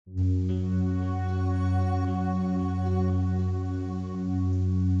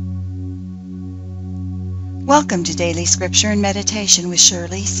Welcome to Daily Scripture and Meditation with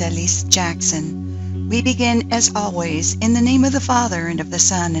Shirley Celis Jackson. We begin, as always, in the name of the Father, and of the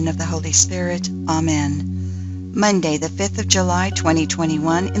Son, and of the Holy Spirit. Amen. Monday, the 5th of July,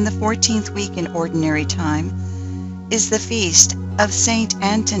 2021, in the 14th week in Ordinary Time, is the feast of Saint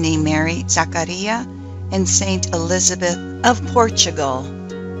Anthony Mary Zaccaria and Saint Elizabeth of Portugal.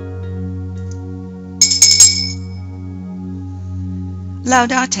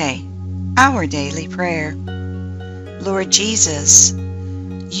 Laudate, our daily prayer. Lord Jesus,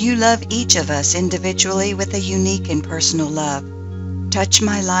 you love each of us individually with a unique and personal love. Touch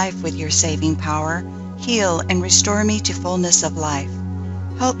my life with your saving power, heal and restore me to fullness of life.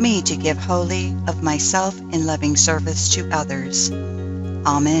 Help me to give wholly of myself in loving service to others.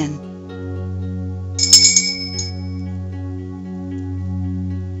 Amen.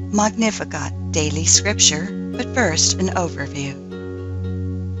 Magnificat Daily Scripture, but first an overview.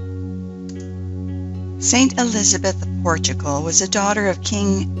 Saint Elizabeth of Portugal was a daughter of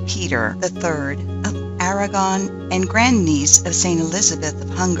King Peter III of Aragon and grandniece of Saint Elizabeth of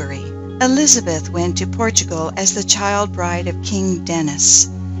Hungary. Elizabeth went to Portugal as the child bride of King Denis.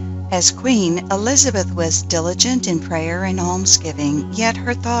 As queen, Elizabeth was diligent in prayer and almsgiving, yet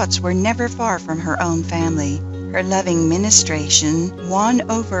her thoughts were never far from her own family. Her loving ministration won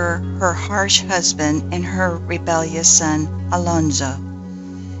over her harsh husband and her rebellious son, Alonso.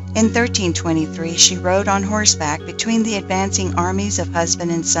 In 1323, she rode on horseback between the advancing armies of husband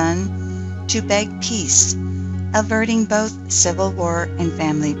and son to beg peace, averting both civil war and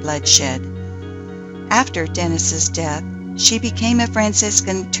family bloodshed. After Denis's death, she became a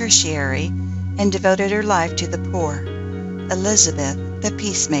Franciscan tertiary and devoted her life to the poor. Elizabeth, the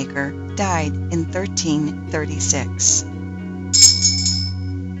peacemaker, died in 1336.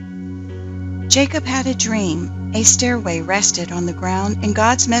 Jacob had a dream. A stairway rested on the ground, and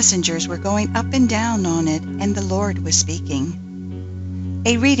God's messengers were going up and down on it, and the Lord was speaking.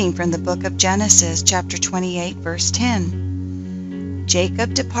 A reading from the book of Genesis, chapter 28, verse 10.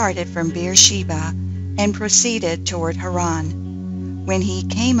 Jacob departed from Beersheba and proceeded toward Haran. When he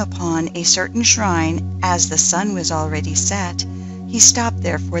came upon a certain shrine, as the sun was already set, he stopped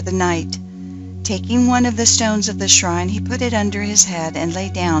there for the night. Taking one of the stones of the shrine, he put it under his head and lay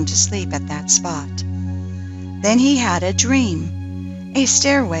down to sleep at that spot. Then he had a dream. A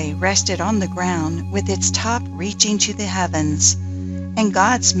stairway rested on the ground, with its top reaching to the heavens, and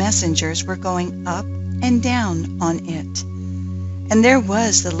God's messengers were going up and down on it. And there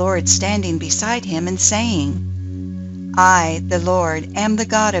was the Lord standing beside him and saying, I, the Lord, am the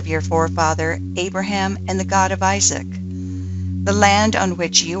God of your forefather Abraham and the God of Isaac. The land on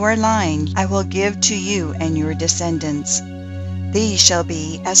which you are lying I will give to you and your descendants. These shall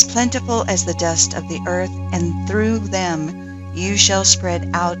be as plentiful as the dust of the earth, and through them you shall spread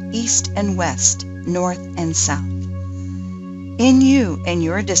out east and west, north and south. In you and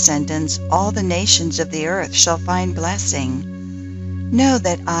your descendants all the nations of the earth shall find blessing. Know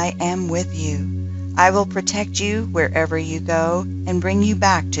that I am with you. I will protect you wherever you go, and bring you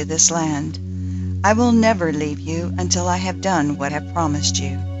back to this land. I will never leave you until I have done what I have promised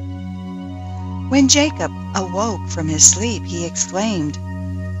you. When Jacob awoke from his sleep, he exclaimed,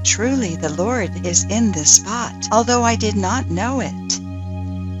 Truly the Lord is in this spot, although I did not know it.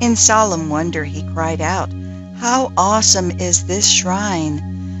 In solemn wonder he cried out, How awesome is this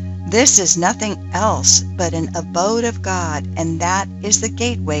shrine! This is nothing else but an abode of God, and that is the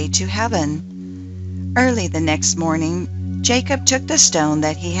gateway to heaven. Early the next morning, Jacob took the stone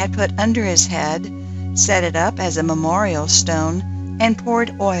that he had put under his head, set it up as a memorial stone, and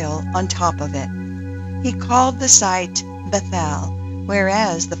poured oil on top of it. He called the site Bethel,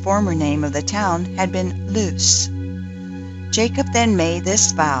 whereas the former name of the town had been Luz. Jacob then made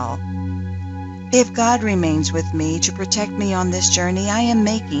this vow, If God remains with me to protect me on this journey I am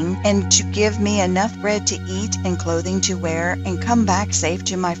making, and to give me enough bread to eat and clothing to wear, and come back safe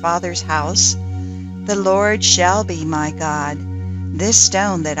to my father's house, the Lord shall be my God. This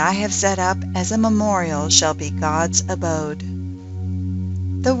stone that I have set up as a memorial shall be God's abode.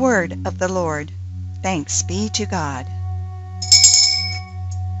 The word of the Lord. Thanks be to God.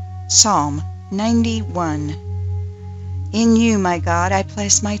 Psalm 91. In you, my God, I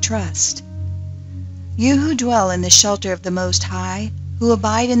place my trust. You who dwell in the shelter of the Most High, who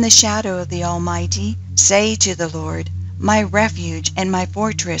abide in the shadow of the Almighty, say to the Lord, my refuge and my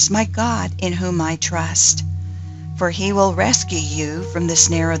fortress, my God in whom I trust. For he will rescue you from the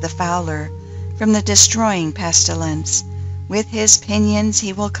snare of the fowler, from the destroying pestilence. With his pinions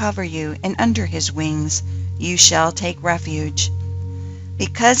he will cover you, and under his wings you shall take refuge.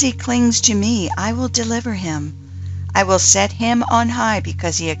 Because he clings to me, I will deliver him. I will set him on high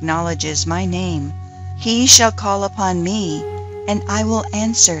because he acknowledges my name. He shall call upon me, and I will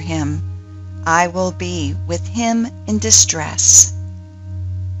answer him. I will be with him in distress.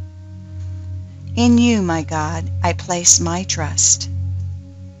 In you, my God, I place my trust.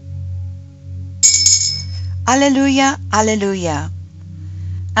 Alleluia, alleluia.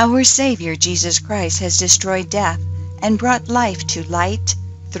 Our Savior Jesus Christ has destroyed death and brought life to light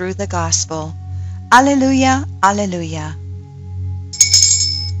through the gospel. Alleluia, alleluia.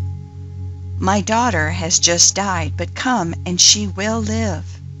 My daughter has just died, but come and she will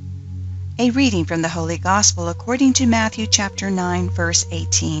live. A reading from the Holy Gospel according to Matthew chapter 9, verse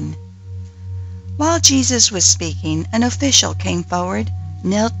 18. While Jesus was speaking, an official came forward,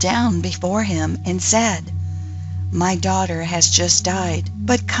 knelt down before him, and said, My daughter has just died,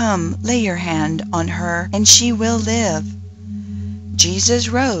 but come, lay your hand on her, and she will live. Jesus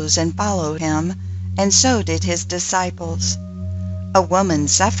rose and followed him, and so did his disciples. A woman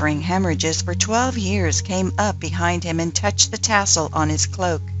suffering hemorrhages for 12 years came up behind him and touched the tassel on his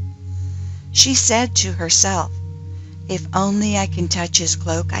cloak. She said to herself, If only I can touch his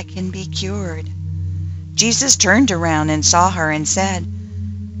cloak, I can be cured. Jesus turned around and saw her and said,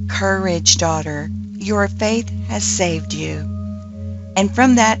 Courage, daughter, your faith has saved you. And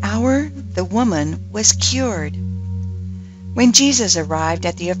from that hour, the woman was cured. When Jesus arrived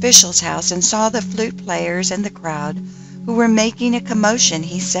at the official's house and saw the flute players and the crowd who were making a commotion,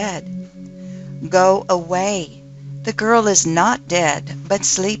 he said, Go away. The girl is not dead, but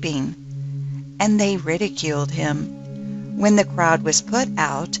sleeping. And they ridiculed him. When the crowd was put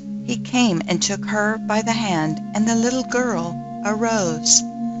out, he came and took her by the hand, and the little girl arose.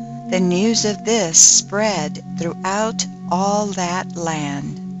 The news of this spread throughout all that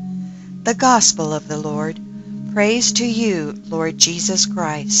land. The Gospel of the Lord. Praise to you, Lord Jesus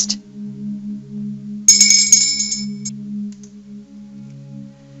Christ.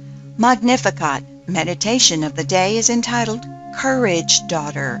 Magnificat, meditation of the day, is entitled, Courage,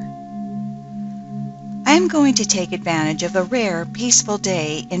 Daughter. I am going to take advantage of a rare, peaceful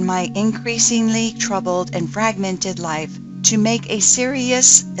day in my increasingly troubled and fragmented life to make a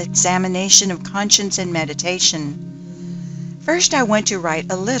serious examination of conscience and meditation. First, I want to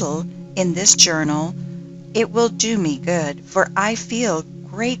write a little in this journal. It will do me good, for I feel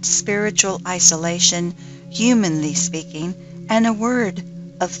great spiritual isolation, humanly speaking, and a word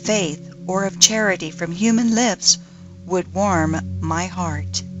of faith or of charity from human lips would warm my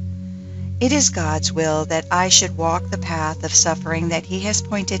heart. It is God's will that I should walk the path of suffering that He has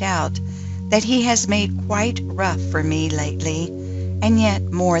pointed out, that He has made quite rough for me lately, and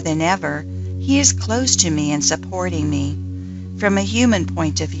yet, more than ever, He is close to me and supporting me. From a human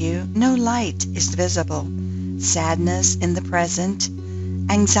point of view, no light is visible. Sadness in the present,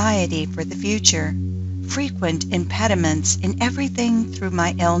 anxiety for the future, frequent impediments in everything through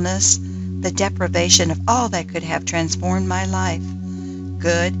my illness, the deprivation of all that could have transformed my life,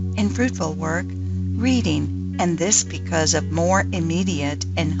 good and fruitful work, reading, and this because of more immediate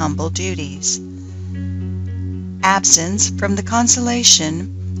and humble duties. Absence from the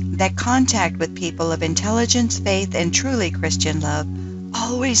consolation that contact with people of intelligence, faith, and truly Christian love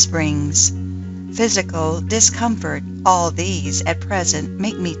always brings. Physical discomfort, all these at present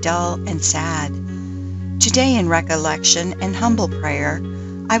make me dull and sad. Today, in recollection and humble prayer,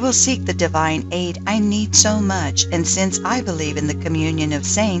 I will seek the divine aid I need so much, and since I believe in the communion of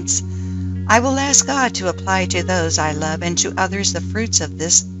saints, I will ask God to apply to those I love and to others the fruits of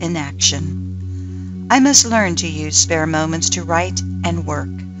this inaction. I must learn to use spare moments to write and work.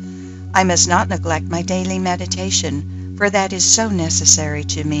 I must not neglect my daily meditation, for that is so necessary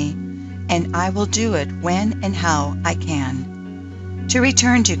to me, and I will do it when and how I can. To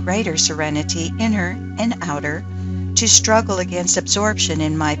return to greater serenity, inner and outer, to struggle against absorption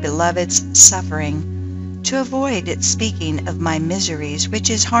in my beloved's suffering, to avoid speaking of my miseries, which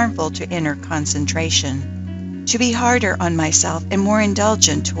is harmful to inner concentration, to be harder on myself and more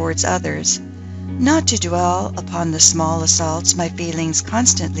indulgent towards others, not to dwell upon the small assaults my feelings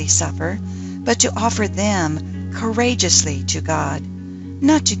constantly suffer, but to offer them courageously to God,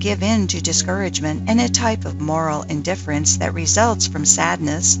 not to give in to discouragement and a type of moral indifference that results from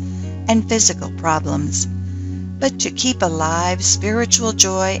sadness and physical problems, but to keep alive spiritual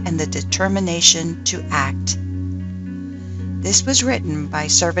joy and the determination to act. This was written by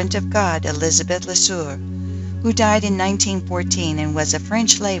servant of God Elizabeth Lesueur, who died in 1914 and was a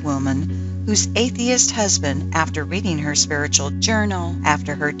French laywoman whose atheist husband, after reading her spiritual journal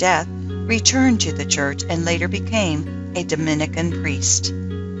after her death, returned to the church and later became a Dominican priest.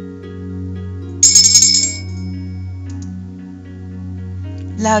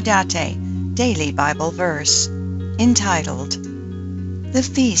 Laudate, daily Bible verse, entitled, The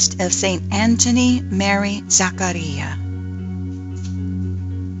Feast of St. Anthony Mary Zachariah.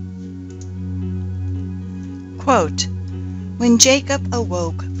 Quote, "When Jacob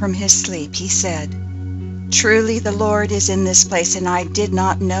awoke from his sleep, he said, 'Truly the Lord is in this place, and I did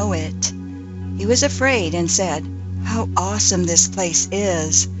not know it.' He was afraid and said, 'How awesome this place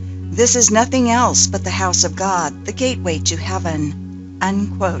is! This is nothing else but the house of God, the gateway to heaven.'"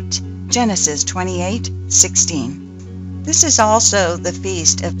 Unquote. Genesis 28:16. This is also the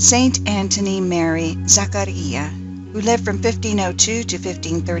feast of Saint Anthony Mary Zachariah, who lived from 1502 to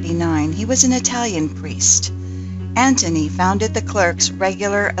 1539. He was an Italian priest. Antony founded the Clerks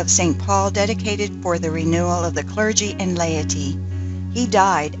Regular of St. Paul, dedicated for the renewal of the clergy and laity. He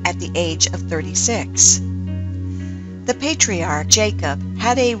died at the age of 36. The patriarch Jacob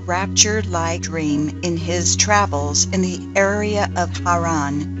had a rapture-like dream in his travels in the area of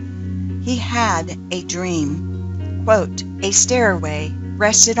Haran. He had a dream. Quote, "A stairway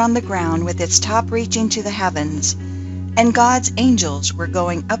rested on the ground with its top reaching to the heavens, and God's angels were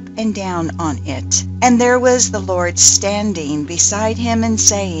going up and down on it. And there was the Lord standing beside him and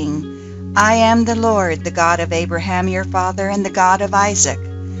saying, 'I am the Lord, the God of Abraham your father, and the God of Isaac.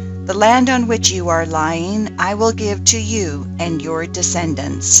 The land on which you are lying I will give to you and your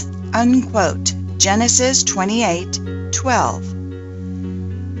descendants.'" Unquote. Genesis 28:12.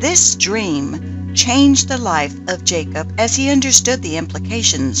 This dream changed the life of Jacob as he understood the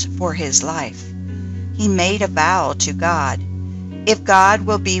implications for his life. He made a vow to God. "If God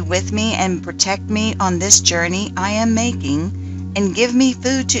will be with me and protect me on this journey I am making, and give me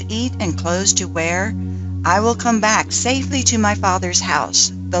food to eat and clothes to wear, I will come back safely to my father's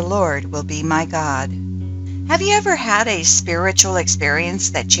house. The Lord will be my God." Have you ever had a spiritual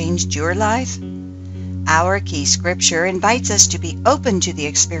experience that changed your life? Our key scripture invites us to be open to the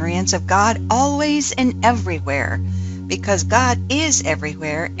experience of God always and everywhere, because God is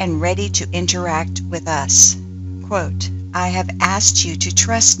everywhere and ready to interact with us. Quote, "I have asked you to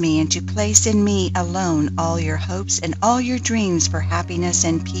trust me and to place in me alone all your hopes and all your dreams for happiness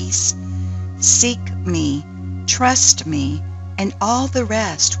and peace. Seek me, trust me, and all the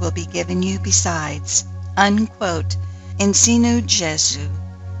rest will be given you besides." Unquote. Ensino Gesù.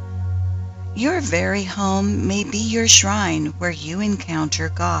 Your very home may be your shrine where you encounter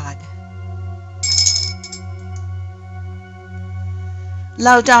God.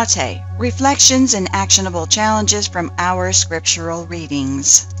 Laudate, reflections and actionable challenges from our scriptural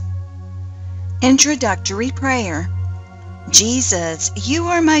readings. Introductory prayer. Jesus, you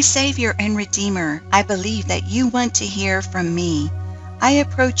are my Savior and Redeemer. I believe that you want to hear from me. I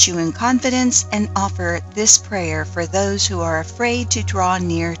approach you in confidence and offer this prayer for those who are afraid to draw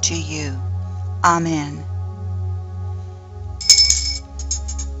near to you. Amen.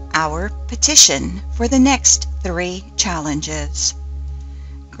 Our petition for the next 3 challenges.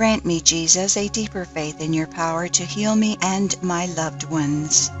 Grant me, Jesus, a deeper faith in your power to heal me and my loved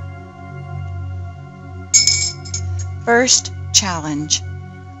ones. First challenge,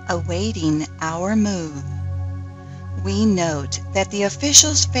 awaiting our move. We note that the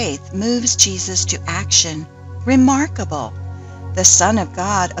official's faith moves Jesus to action. Remarkable! The Son of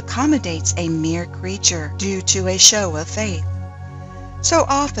God accommodates a mere creature due to a show of faith. So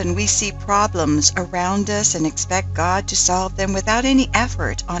often we see problems around us and expect God to solve them without any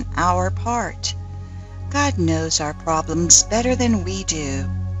effort on our part. God knows our problems better than we do.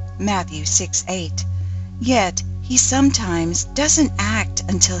 Matthew 6:8. Yet he sometimes doesn't act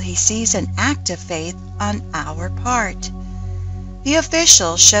until he sees an act of faith on our part. The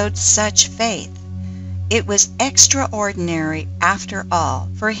official showed such faith. It was extraordinary, after all,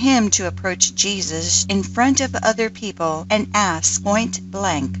 for him to approach Jesus in front of other people and ask point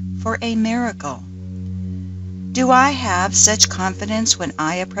blank for a miracle. Do I have such confidence when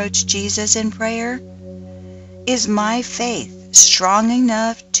I approach Jesus in prayer? Is my faith strong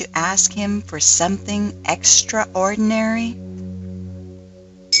enough to ask him for something extraordinary?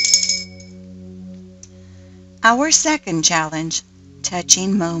 Our second challenge,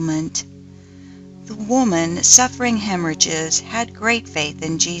 touching moment. The woman suffering hemorrhages had great faith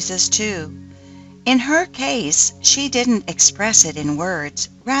in Jesus too. In her case, she didn't express it in words.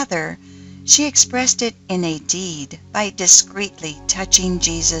 Rather, she expressed it in a deed by discreetly touching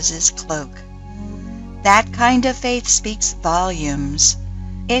Jesus' cloak. That kind of faith speaks volumes.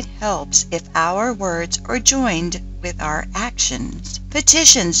 It helps if our words are joined with our actions.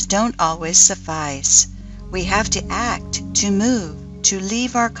 Petitions don't always suffice. We have to act, to move, to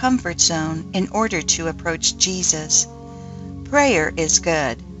leave our comfort zone in order to approach Jesus. Prayer is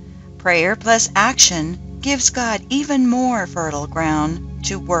good. Prayer plus action gives God even more fertile ground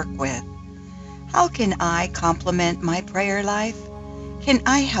to work with. How can I complement my prayer life? Can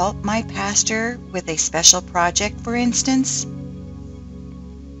I help my pastor with a special project, for instance?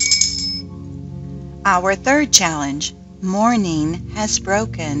 Our third challenge, mourning has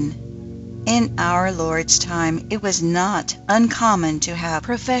broken. In our Lord's time, it was not uncommon to have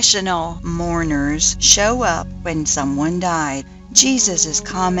professional mourners show up when someone died. Jesus'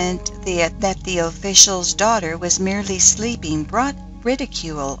 comment that the official's daughter was merely sleeping brought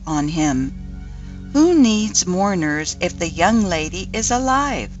ridicule on him. Who needs mourners if the young lady is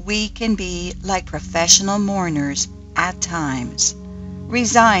alive? We can be like professional mourners at times,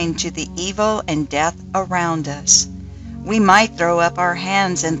 resigned to the evil and death around us. We might throw up our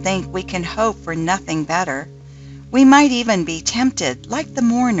hands and think we can hope for nothing better. We might even be tempted, like the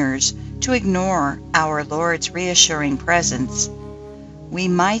mourners, to ignore our Lord's reassuring presence. We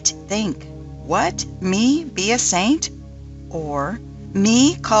might think, "What? Me be a saint?" Or,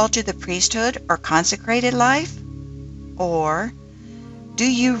 "Me called to the priesthood or consecrated life?" Or, "Do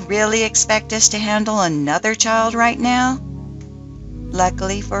you really expect us to handle another child right now?"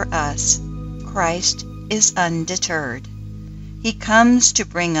 Luckily for us, Christ is undeterred. He comes to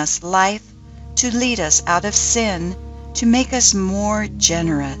bring us life, to lead us out of sin, to make us more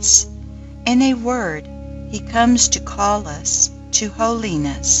generous. In a word, He comes to call us to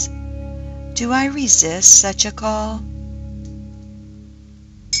holiness. Do I resist such a call?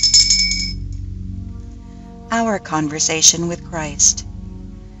 Our conversation with Christ.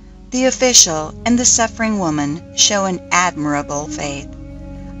 The official and the suffering woman show an admirable faith.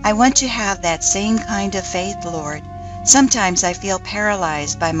 I want to have that same kind of faith, Lord. Sometimes I feel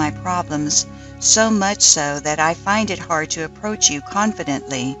paralyzed by my problems, so much so that I find it hard to approach you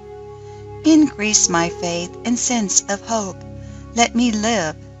confidently. Increase my faith and sense of hope. Let me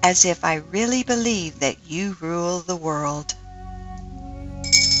live as if I really believe that you rule the world.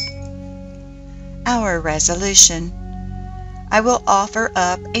 Our resolution. I will offer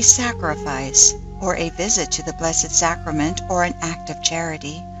up a sacrifice, or a visit to the Blessed Sacrament, or an act of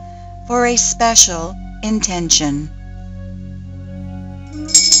charity, for a special intention.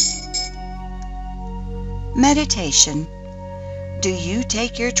 Meditation. Do you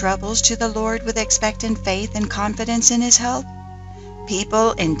take your troubles to the Lord with expectant faith and confidence in His help?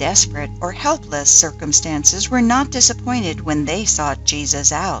 People in desperate or helpless circumstances were not disappointed when they sought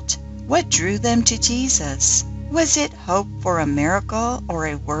Jesus out. What drew them to Jesus? Was it hope for a miracle or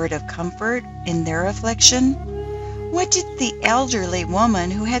a word of comfort in their affliction? What did the elderly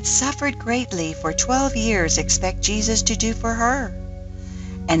woman who had suffered greatly for 12 years expect Jesus to do for her?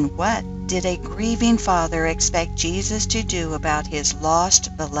 And what did a grieving father expect Jesus to do about his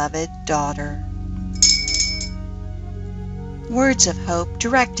lost, beloved daughter? Words of hope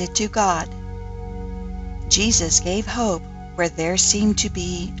directed to God. Jesus gave hope where there seemed to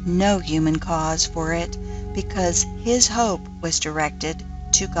be no human cause for it, because His hope was directed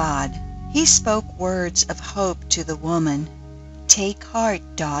to God. He spoke words of hope to the woman. "Take heart,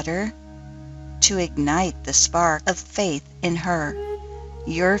 daughter," to ignite the spark of faith in her.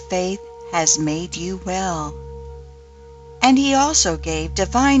 "Your faith has made you well." And He also gave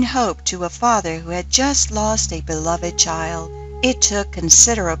divine hope to a father who had just lost a beloved child. It took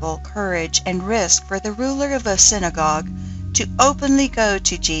considerable courage and risk for the ruler of a synagogue to openly go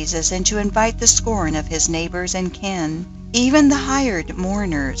to Jesus and to invite the scorn of his neighbors and kin. Even the hired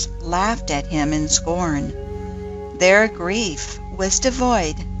mourners laughed at him in scorn. Their grief was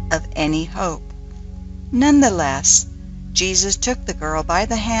devoid of any hope. Nonetheless, Jesus took the girl by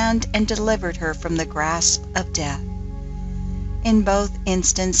the hand and delivered her from the grasp of death. In both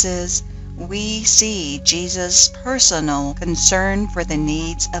instances, we see Jesus' personal concern for the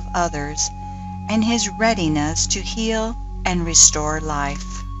needs of others and His readiness to heal and restore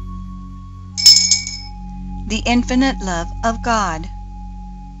life. The infinite love of God.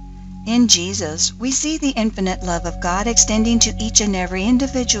 In Jesus, we see the infinite love of God extending to each and every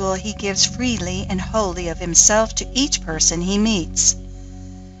individual He gives freely and wholly of Himself to each person He meets.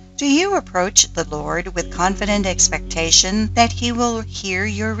 Do you approach the Lord with confident expectation that He will hear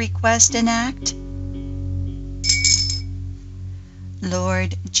your request and act?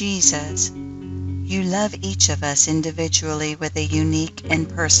 Lord Jesus, You love each of us individually with a unique and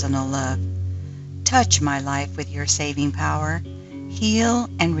personal love. Touch my life with Your saving power. Heal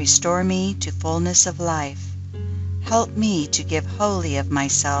and restore me to fullness of life. Help me to give wholly of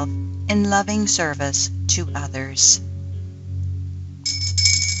myself in loving service to others.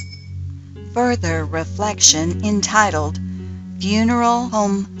 Further reflection entitled Funeral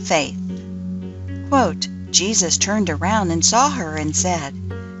Home Faith. Quote, Jesus turned around and saw her and said,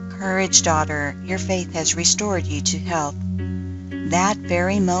 "Courage, daughter, your faith has restored you to health." That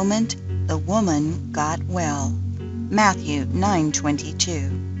very moment, the woman got well. Matthew 9:22.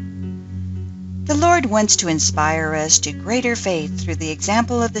 The Lord wants to inspire us to greater faith through the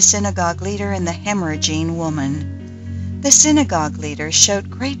example of the synagogue leader and the hemorrhaging woman. The synagogue leader showed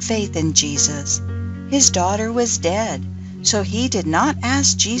great faith in Jesus. His daughter was dead, so he did not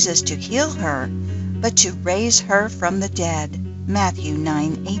ask Jesus to heal her, but to raise her from the dead. Matthew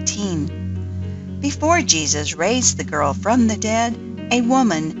 9:18. Before Jesus raised the girl from the dead, a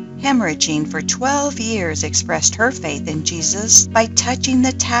woman hemorrhaging for 12 years expressed her faith in Jesus by touching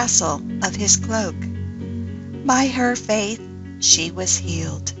the tassel of his cloak. By her faith, she was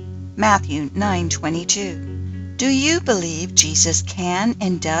healed. Matthew 9:22. Do you believe Jesus can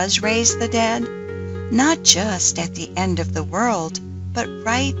and does raise the dead? Not just at the end of the world, but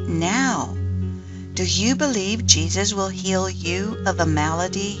right now. Do you believe Jesus will heal you of a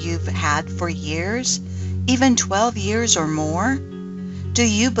malady you've had for years, even 12 years or more? Do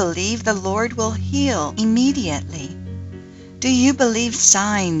you believe the Lord will heal immediately? Do you believe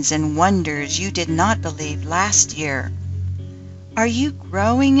signs and wonders you did not believe last year? Are you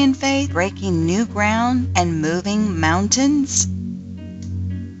growing in faith, breaking new ground, and moving mountains?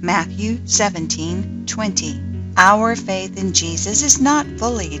 Matthew 17:20. Our faith in Jesus is not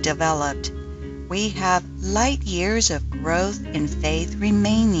fully developed. We have light years of growth in faith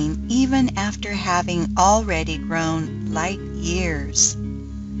remaining even after having already grown light years.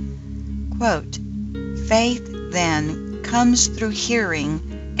 Quote, faith then comes through hearing,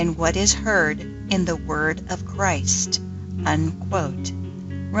 and what is heard in the word of Christ. Unquote.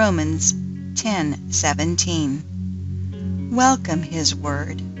 Romans 10:17. Welcome his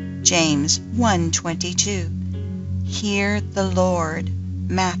word. James 1:22. Hear the Lord.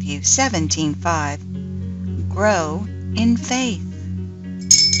 Matthew 17:5. Grow in faith.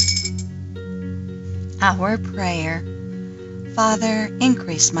 Our prayer. Father,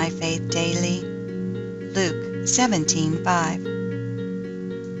 increase my faith daily. Luke 17:5.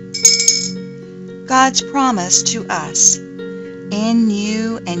 God's promise to us. In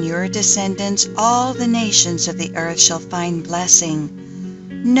you and your descendants all the nations of the earth shall find blessing.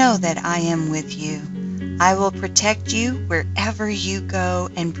 Know that I am with you. I will protect you wherever you go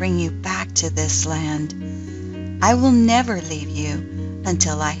and bring you back to this land. I will never leave you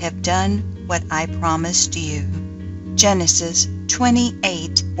until I have done what I promised you. Genesis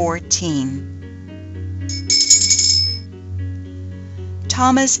 28:14.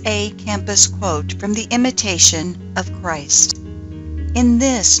 Thomas A. Kempis quote from the Imitation of Christ. In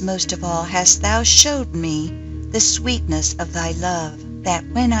this most of all hast thou showed me the sweetness of thy love, that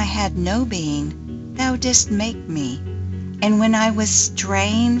when I had no being, thou didst make me, and when I was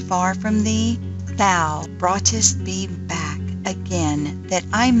straying far from thee, thou broughtest me back again, that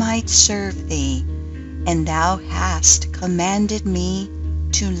I might serve thee, and thou hast commanded me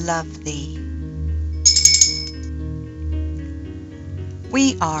to love thee.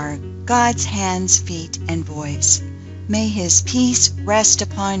 We are God's hands, feet, and voice. May his peace rest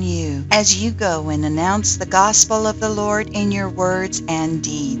upon you as you go and announce the gospel of the Lord in your words and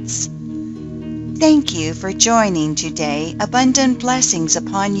deeds. Thank you for joining today. Abundant blessings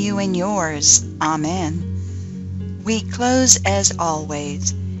upon you and yours. Amen. We close as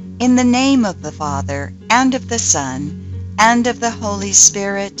always, in the name of the Father, and of the Son, and of the Holy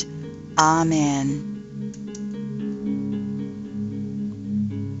Spirit. Amen.